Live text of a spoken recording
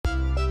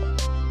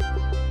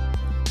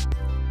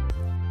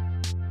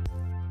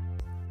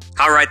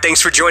All right, thanks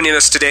for joining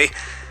us today.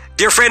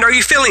 Dear friend, are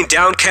you feeling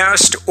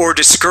downcast or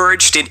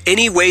discouraged in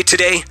any way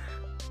today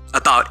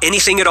about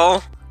anything at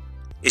all,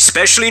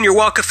 especially in your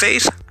walk of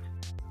faith?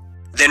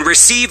 Then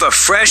receive a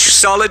fresh,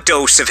 solid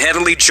dose of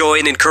heavenly joy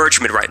and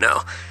encouragement right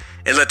now,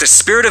 and let the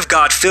Spirit of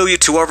God fill you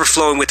to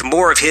overflowing with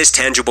more of His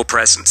tangible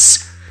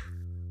presence.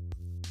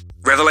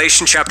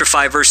 Revelation chapter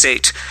 5, verse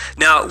 8.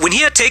 Now, when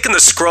He had taken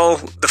the scroll,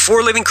 the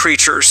 4 living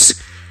creatures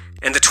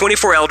and the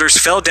 24 elders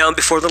fell down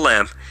before the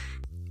Lamb,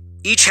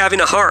 each having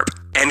a harp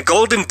and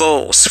golden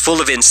bowls full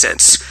of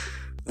incense,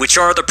 which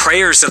are the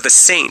prayers of the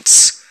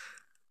saints.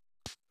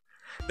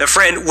 Now,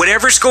 friend,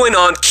 whatever's going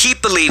on,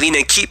 keep believing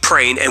and keep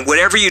praying, and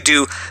whatever you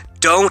do,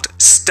 don't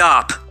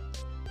stop.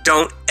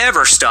 Don't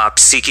ever stop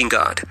seeking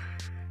God.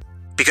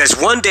 Because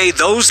one day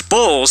those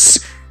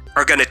bowls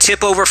are going to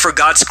tip over for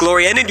God's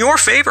glory and in your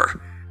favor.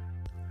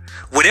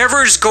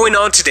 Whatever is going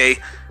on today,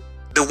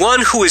 the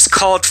one who is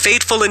called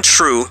faithful and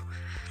true,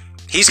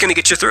 He's going to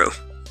get you through.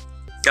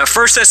 Now,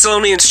 1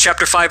 Thessalonians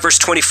chapter 5, verse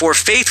 24,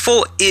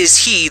 faithful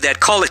is He that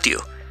calleth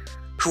you,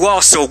 who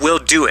also will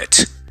do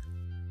it.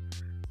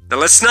 Now,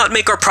 let's not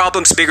make our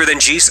problems bigger than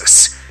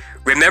Jesus.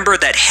 Remember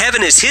that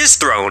heaven is His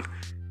throne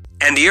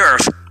and the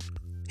earth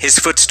His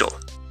footstool.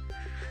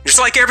 Just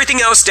like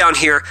everything else down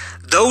here,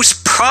 those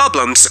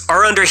problems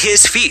are under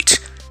His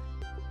feet.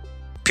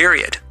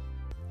 Period.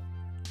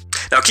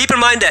 Now, keep in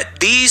mind that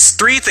these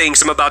 3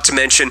 things I'm about to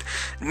mention,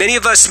 many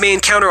of us may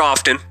encounter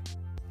often: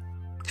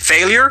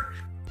 failure,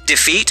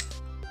 defeat,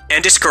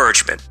 and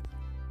discouragement.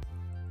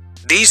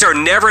 These are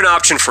never an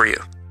option for you.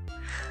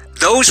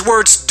 Those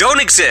words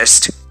don't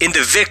exist in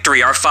the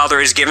victory our Father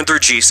has given through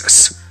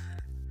Jesus.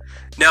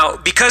 Now,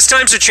 because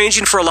times are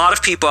changing for a lot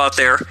of people out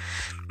there,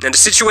 and the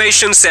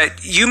situations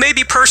that you may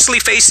be personally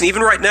facing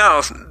even right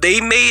now,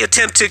 they may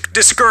attempt to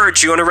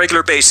discourage you on a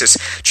regular basis.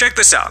 Check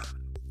this out.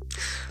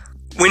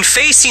 When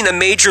facing a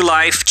major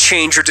life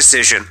change or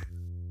decision,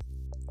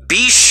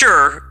 be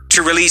sure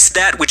to release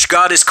that which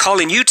God is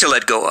calling you to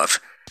let go of,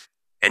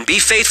 and be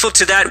faithful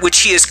to that which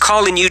He is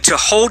calling you to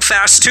hold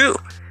fast to.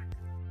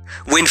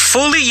 When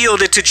fully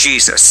yielded to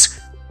Jesus,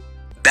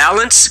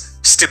 balance,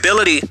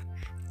 stability,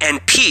 and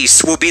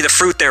peace will be the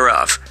fruit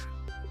thereof.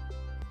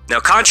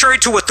 Now, contrary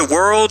to what the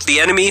world, the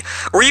enemy,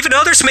 or even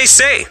others may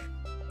say,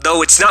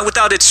 though it's not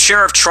without its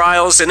share of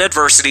trials and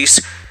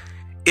adversities,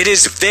 it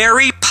is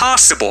very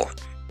possible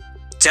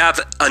to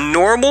have a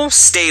normal,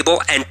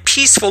 stable, and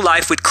peaceful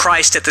life with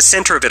Christ at the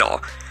center of it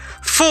all,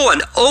 full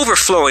and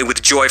overflowing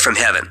with joy from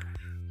heaven.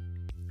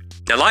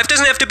 Now, life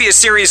doesn't have to be a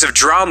series of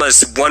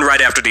dramas, one right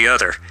after the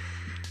other.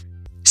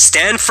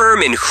 Stand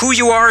firm in who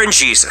you are in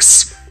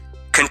Jesus.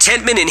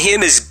 Contentment in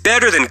Him is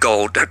better than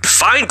gold,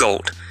 fine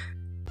gold.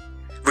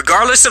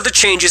 Regardless of the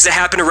changes that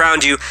happen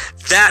around you,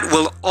 that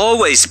will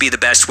always be the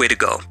best way to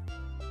go.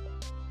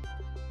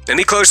 Let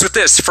me close with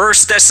this. 1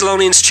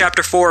 Thessalonians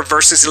chapter 4,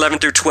 verses 11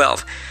 through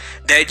 12.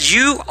 That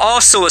you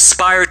also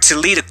aspire to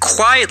lead a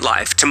quiet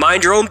life, to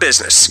mind your own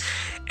business,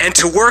 and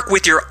to work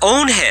with your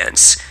own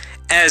hands,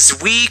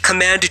 as we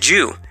commanded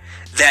you,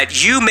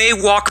 that you may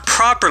walk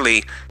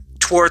properly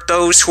toward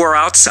those who are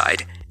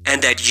outside,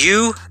 and that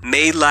you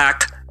may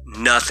lack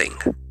nothing.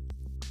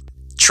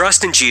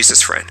 Trust in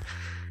Jesus, friend.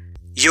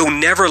 You'll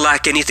never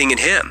lack anything in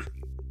Him.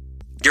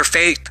 Your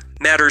faith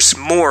matters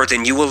more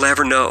than you will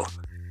ever know.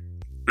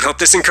 I hope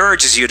this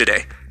encourages you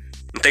today.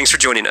 And thanks for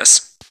joining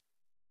us.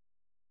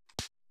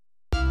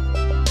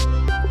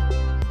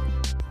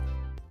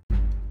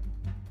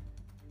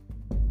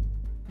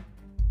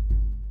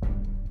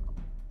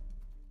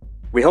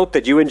 We hope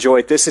that you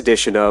enjoyed this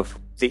edition of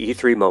the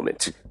E3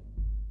 Moment.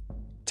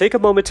 Take a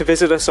moment to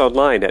visit us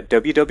online at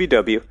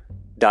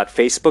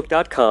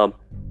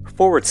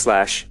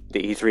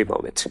www.facebook.com/the E3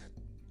 Moment.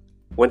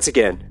 Once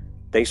again,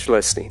 thanks for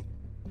listening.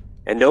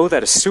 And know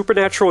that a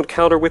supernatural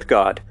encounter with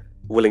God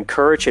will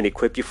encourage and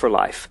equip you for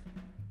life.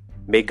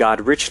 May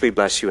God richly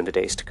bless you in the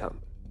days to come.